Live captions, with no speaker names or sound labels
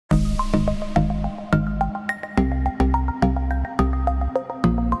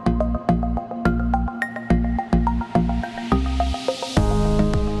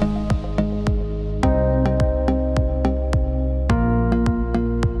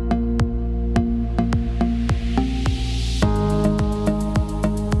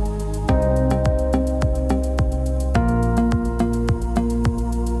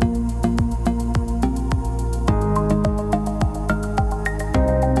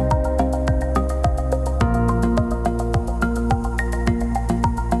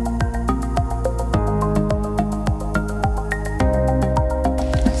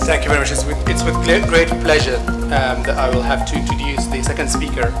It's with great pleasure that I will have to introduce the second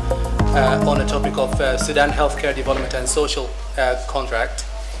speaker on a topic of Sudan healthcare development and social contract.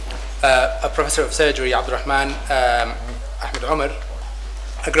 A professor of surgery, Rahman, Ahmed Omer,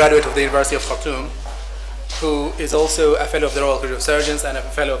 a graduate of the University of Khartoum, who is also a fellow of the Royal College of Surgeons and a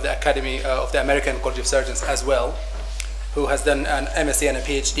fellow of the Academy of the American College of Surgeons as well, who has done an MSc and a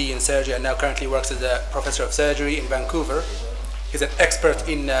PhD in surgery and now currently works as a professor of surgery in Vancouver. He's an expert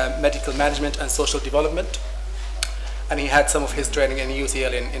in medical management and social development, and he had some of his training in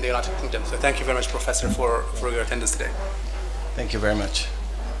UCL in the United Kingdom. So thank you very much, Professor, for your attendance today. Thank you very much.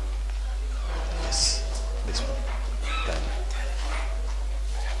 Yes, this one.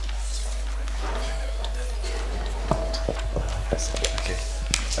 Okay.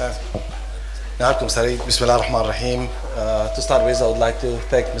 Bismillah ar-Rahman ar-Rahim. To start with, I would like to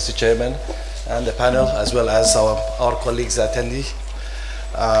thank Mr. Chairman and the panel, as well as our colleagues attendee.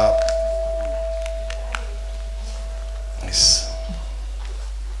 Yes.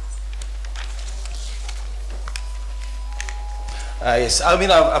 Yes, I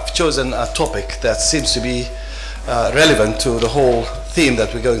mean, I've chosen a topic that seems to be relevant to the whole theme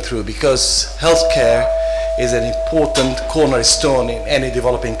that we're going through, because healthcare is an important cornerstone in any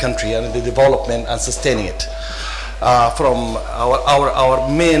developing country and the development and sustaining it. From our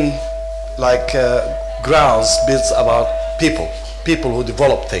main grounds builds about people who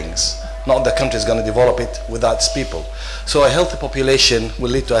develop things. Not the country is going to develop it without its people. So a healthy population will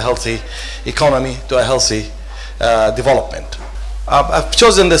lead to a healthy economy, to a healthy development. I've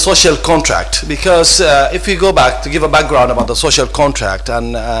chosen the social contract because if we go back to give a background about the social contract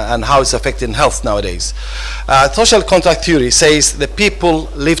and how it's affecting health nowadays, social contract theory says that people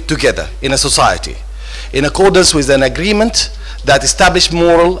live together in a society in accordance with an agreement that establish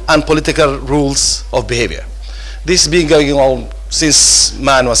moral and political rules of behavior. This has been going on since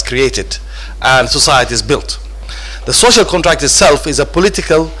man was created and society is built. The social contract itself is a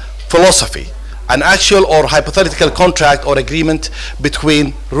political philosophy, an actual or hypothetical contract or agreement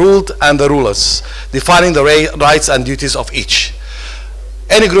between ruled and the rulers, defining the rights and duties of each.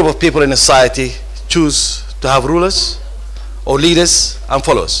 Any group of people in a society choose to have rulers or leaders and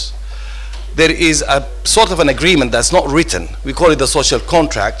followers. There is a sort of an agreement that's not written. We call it the social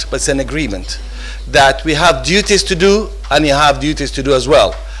contract, but it's an agreement that we have duties to do and you have duties to do as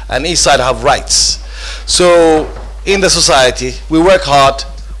well. And each side have rights. So in the society, we work hard,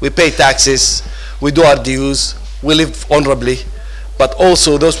 we pay taxes, we do our dues, we live honorably, but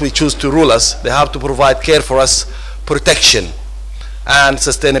also those we choose to rule us, they have to provide care for us, protection, and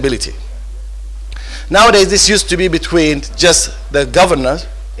sustainability. Nowadays, this used to be between just the governor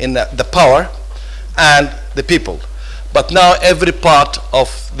in the power and the people. But now every part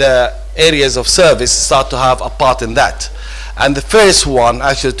of the areas of service start to have a part in that. And the first one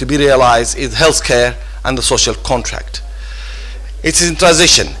actually to be realized is healthcare and the social contract. It is in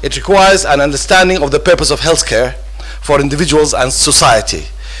transition. It requires an understanding of the purpose of healthcare for individuals and society.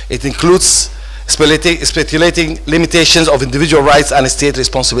 It includes speculating limitations of individual rights and state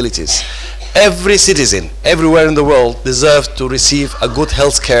responsibilities. Every citizen, everywhere in the world, deserves to receive a good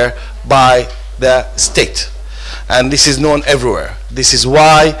healthcare by the state. And this is known everywhere. This is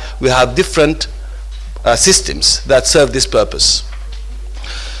why we have different systems that serve this purpose.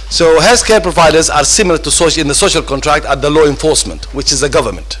 So healthcare providers are similar to in the social contract at the law enforcement, which is the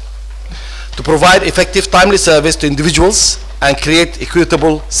government, to provide effective, timely service to individuals and create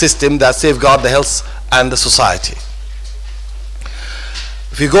equitable system that safeguard the health and the society.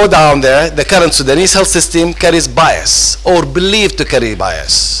 If you go down there, the current Sudanese health system carries bias or believed to carry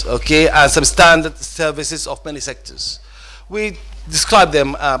bias, okay, and substandard services of many sectors. We describe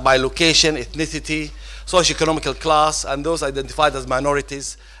them by location, ethnicity, socio-economical class, and those identified as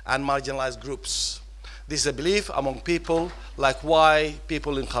minorities and marginalized groups. This is a belief among people, like why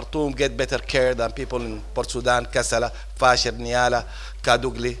people in Khartoum get better care than people in Port Sudan, Kassala, Fashir, Niala,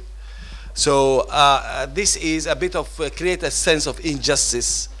 Kadugli. So this is a bit of create a sense of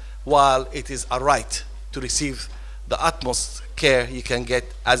injustice, while it is a right to receive the utmost care you can get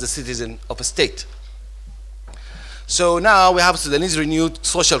as a citizen of a state. So now we have Sudanese renewed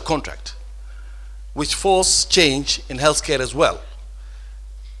social contract, which force change in healthcare as well.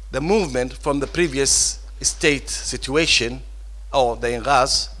 The movement from the previous state situation, or the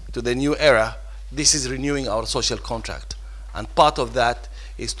Inghaz, to the new era, this is renewing our social contract. And part of that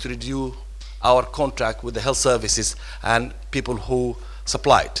is to renew our contract with the health services and people who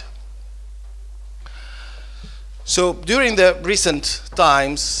supply it. So during the recent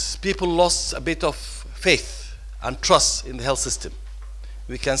times, people lost a bit of faith and trust in the health system.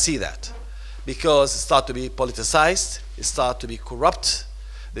 We can see that because it started to be politicized, it started to be corrupt.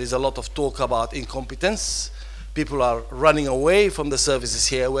 There is a lot of talk about incompetence. People are running away from the services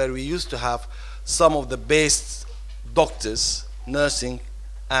here where we used to have some of the best doctors, nursing,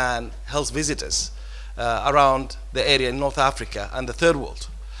 and health visitors around the area in North Africa and the third world.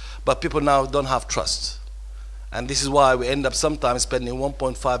 But people now don't have trust. And this is why we end up sometimes spending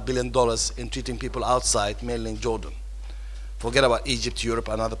 $1.5 billion in treating people outside, mainly in Jordan. Forget about Egypt, Europe,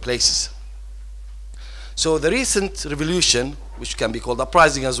 and other places. So the recent revolution, which can be called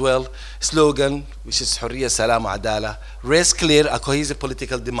uprising as well, slogan, which is Hurriya, Salam, Adala, raised clear and cohesive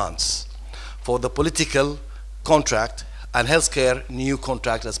political demands for the political contract and healthcare new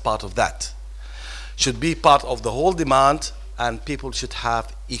contract as part of that. Should be part of the whole demand, and people should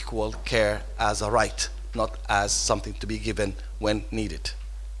have equal care as a right, not as something to be given when needed.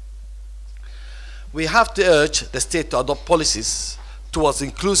 We have to urge the state to adopt policies towards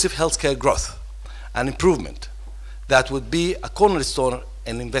inclusive healthcare growth and improvement that would be a cornerstone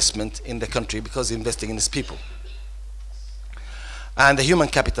in investment in the country, because investing in its people. And the human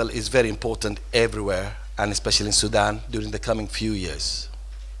capital is very important everywhere, and especially in Sudan during the coming few years.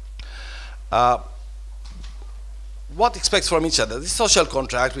 What expects from each other? This social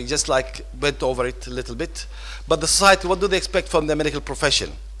contract, we just went over it a little bit. But the society, what do they expect from the medical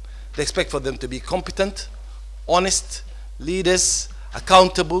profession? They expect for them to be competent, honest, leaders,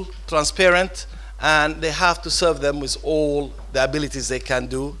 accountable, transparent, and they have to serve them with all the abilities they can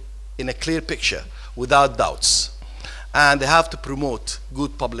do in a clear picture, without doubts. And they have to promote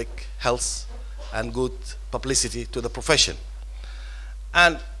good public health and good publicity to the profession.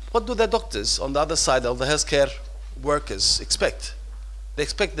 And what do the doctors on the other side of the healthcare workers expect? They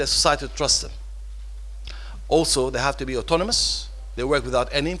expect their society to trust them. Also, they have to be autonomous. They work without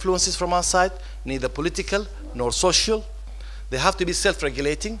any influences from outside, neither political nor social. They have to be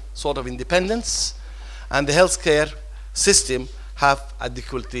self-regulating, sort of independence, and the healthcare system have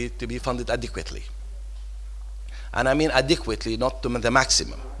adequately to be funded adequately. And I mean adequately, not to the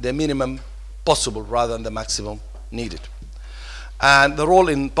maximum, the minimum possible rather than the maximum needed. And the role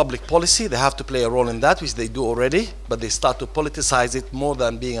in public policy, they have to play a role in that, which they do already, but they start to politicize it more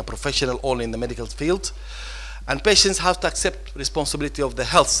than being a professional only in the medical field. And patients have to accept responsibility of the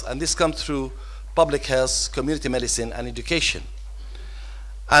health, and this comes through public health, community medicine, and education.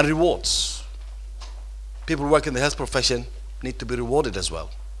 And rewards. People who work in the health profession need to be rewarded as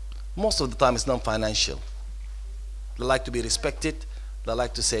well. Most of the time it's non-financial. They like to be respected. They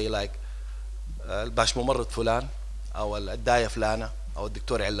like to say like, الباش ممرض فلان أو الداية فلانة أو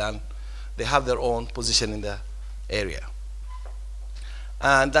الدكتور علان. They have their own position in the area.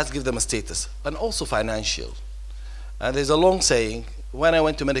 And that gives them a status, and also financial. And there's a long saying, when I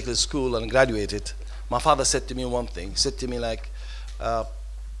went to medical school and graduated, my father said to me one thing. He said to me like, do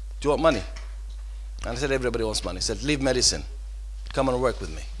you want money? And I said, everybody wants money. He said, leave medicine, come and work with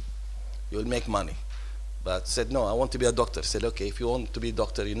me. You will make money. But I said, no, I want to be a doctor. He said, okay, if you want to be a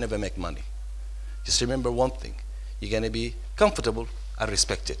doctor, you never make money. Just remember one thing, you're going to be comfortable and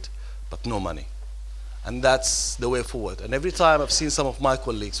respected, but no money. And that's the way forward. And every time I've seen some of my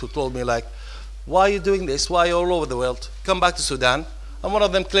colleagues who told me like, why are you doing this? Why are you all over the world? Come back to Sudan. And one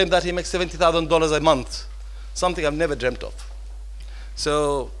of them claimed that he makes $70,000 a month, something I've never dreamt of.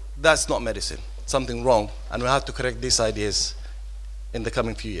 So that's not medicine, something wrong. And we have to correct these ideas in the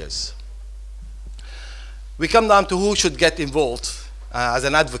coming few years. We come down to who should get involved as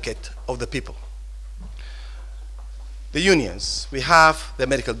an advocate of the people. The unions. We have the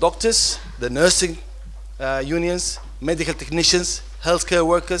medical doctors, the nursing unions, medical technicians, healthcare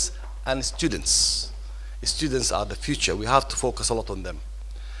workers, and students. Students are the future. We have to focus a lot on them.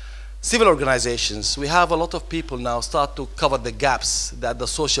 Civil organizations. We have a lot of people now start to cover the gaps that the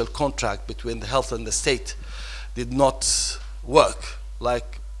social contract between the health and the state did not work,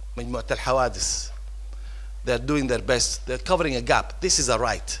 like مجموعة الحوادث. They're doing their best. They're covering a gap. This is a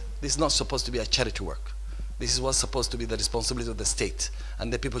right. This is not supposed to be a charity work. This is what's supposed to be the responsibility of the state,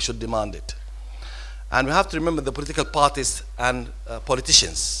 and the people should demand it. And we have to remember the political parties and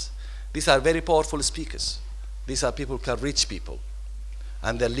politicians. These are very powerful speakers. These are people who can reach people,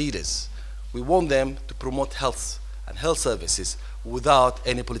 and they're leaders. We want them to promote health and health services without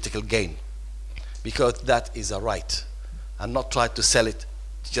any political gain, because that is a right, and not try to sell it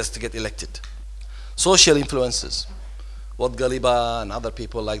just to get elected. Social influences. What Galiba and other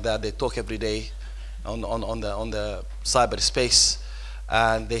people like that, they talk every day on the cyberspace,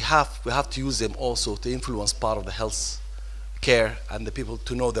 and we have to use them also to influence part of the health care and the people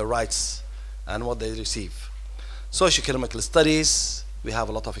to know their rights and what they receive. Socio-economical studies, we have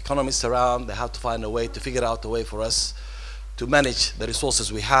a lot of economists around. They have to find a way to figure out a way for us to manage the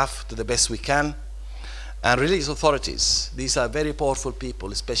resources we have to the best we can. And religious authorities, these are very powerful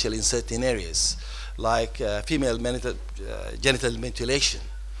people, especially in certain areas, like female genital mutilation.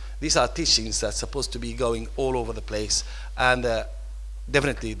 These are teachings that are supposed to be going all over the place, and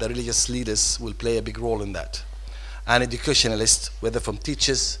definitely the religious leaders will play a big role in that. And educationalists, whether from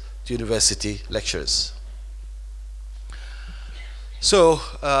teachers to university lecturers. So,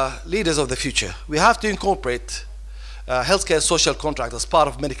 leaders of the future, we have to incorporate healthcare social contract as part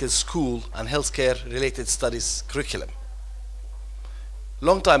of medical school and healthcare related studies curriculum.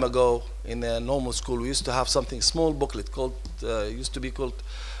 Long time ago in a normal school we used to have something, small booklet called, used to be called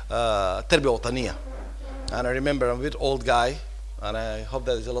Tarbiyah Wataniya. And I remember, I'm a bit old guy, and I hope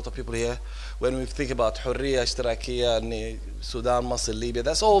that there's a lot of people here, when we think about Hurriya, Ishtirakiya, and Sudan, Masr, Libya,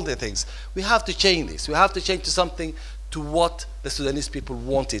 that's all the things. We have to change this. We have to change to something to what the Sudanese people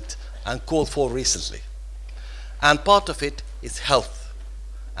wanted and called for recently. And part of it is health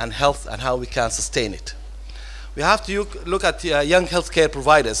and how we can sustain it. We have to look at young healthcare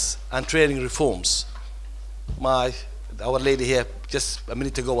providers and training reforms. Our lady here just a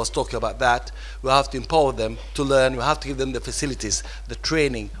minute ago was talking about that. We have to empower them to learn. We have to give them the facilities, the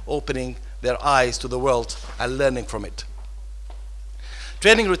training, opening their eyes to the world and learning from it.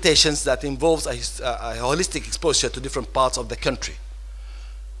 Training rotations that involves a holistic exposure to different parts of the country.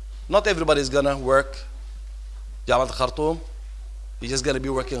 Not everybody is going to work Jamaat Khartoum. You're just going to be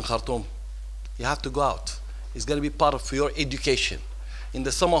working in Khartoum. You have to go out. It's going to be part of your education. In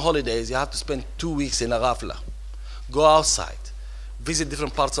the summer holidays, you have to spend 2 weeks in Ghafla. Go outside, visit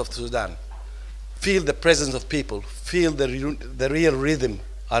different parts of Sudan, feel the presence of people, feel the real rhythm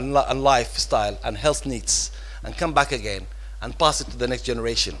and lifestyle and health needs, and come back again and pass it to the next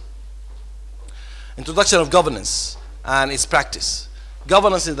generation. Introduction of governance and its practice.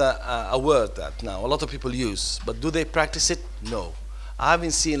 Governance is a word that now a lot of people use, but do they practice it? No. I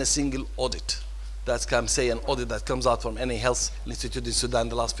haven't seen a single audit that can say an audit that comes out from any health institute in Sudan in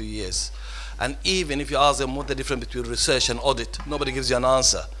the last few years. And even if you ask them what the difference between research and audit, nobody gives you an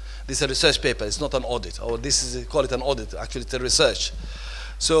answer. This is a research paper, it's not an audit. Or this is, call it an audit, actually it's a research.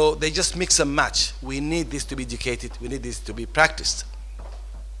 So they just mix and match. We need this to be educated, we need this to be practiced.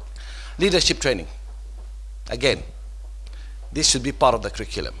 Leadership training. Again, this should be part of the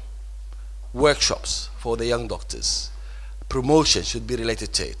curriculum. Workshops for the young doctors. Promotion should be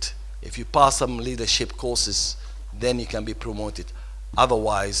related to it. If you pass some leadership courses, then you can be promoted.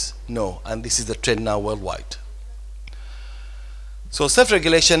 Otherwise, no. And this is the trend now worldwide. So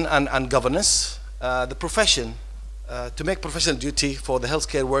self-regulation and governance. The profession, to make professional duty for the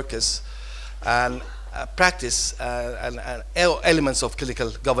healthcare workers and practice and elements of clinical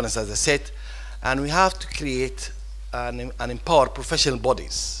governance, as I said. And we have to create and empower professional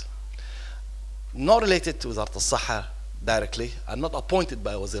bodies. Not related to Wizard al-Saha directly, and not appointed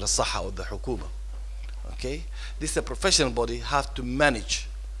by Wazir al-Saha or the Hukuma. Okay? This is a professional body, have to manage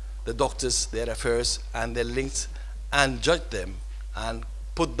the doctors, their affairs, and their links, and judge them, and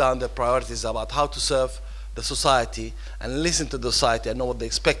put down their priorities about how to serve the society, and listen to the society and know what they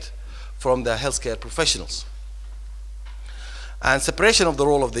expect from the healthcare professionals. And separation of the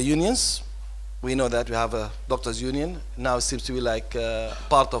role of the unions. We know that we have a doctors' union. Now it seems to be like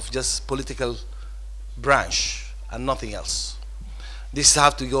part of just political branch and nothing else. This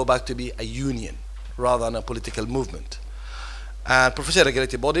has to go back to be a union rather than a political movement. And professional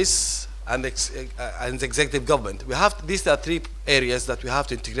regulatory bodies and executive government. These are three areas that we have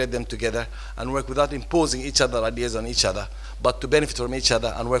to integrate them together and work without imposing each other ideas on each other, but to benefit from each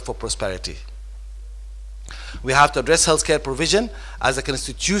other and work for prosperity. We have to address healthcare provision as a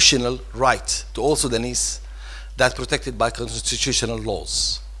constitutional right to all Sudanese that's protected by constitutional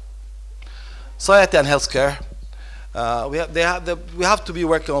laws. Society and healthcare. We have to be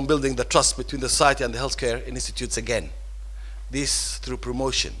working on building the trust between the society and the healthcare institutes again. This through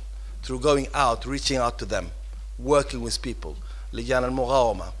promotion, through going out, reaching out to them, working with people, Lijan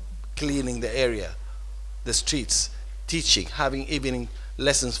al-Mughawama, cleaning the area, the streets, teaching, having evening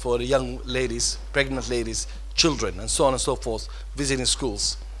lessons for the young ladies, pregnant ladies, children, and so on and so forth, visiting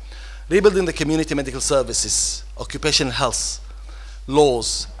schools. Rebuilding the community medical services, occupational health,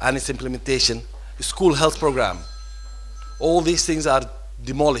 laws and its implementation, school health program. All these things are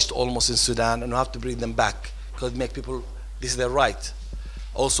demolished almost in Sudan, and we have to bring them back because make people, this is their right.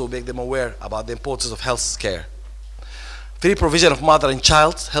 Also make them aware about the importance of health care. Free provision of mother and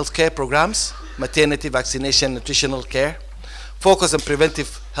child health care programs, maternity, vaccination, nutritional care, focus on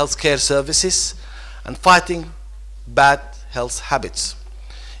preventive health care services, and fighting bad health habits.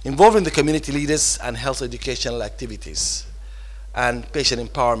 Involving the community leaders and health educational activities. And patient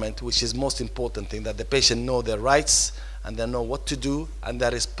empowerment, which is most important thing, that the patient know their rights and they know what to do and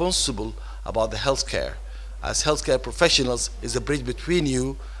they're responsible about the health care. as healthcare professionals is a bridge between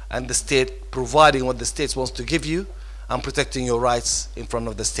you and the state, providing what the state wants to give you and protecting your rights in front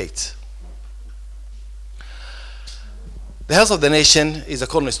of the state. The health of the nation is a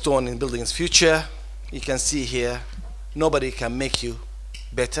cornerstone in building its future. You can see here, nobody can make you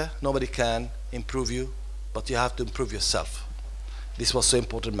better, nobody can improve you, but you have to improve yourself. This was so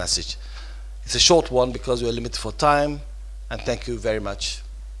important message. It's a short one because we are limited for time, and thank you very much.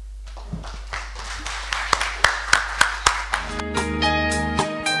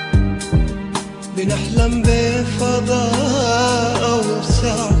 بنحلم بفضاء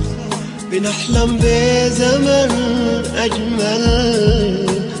أوسع بنحلم بزمن أجمل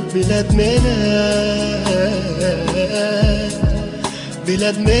بلاد ميلاد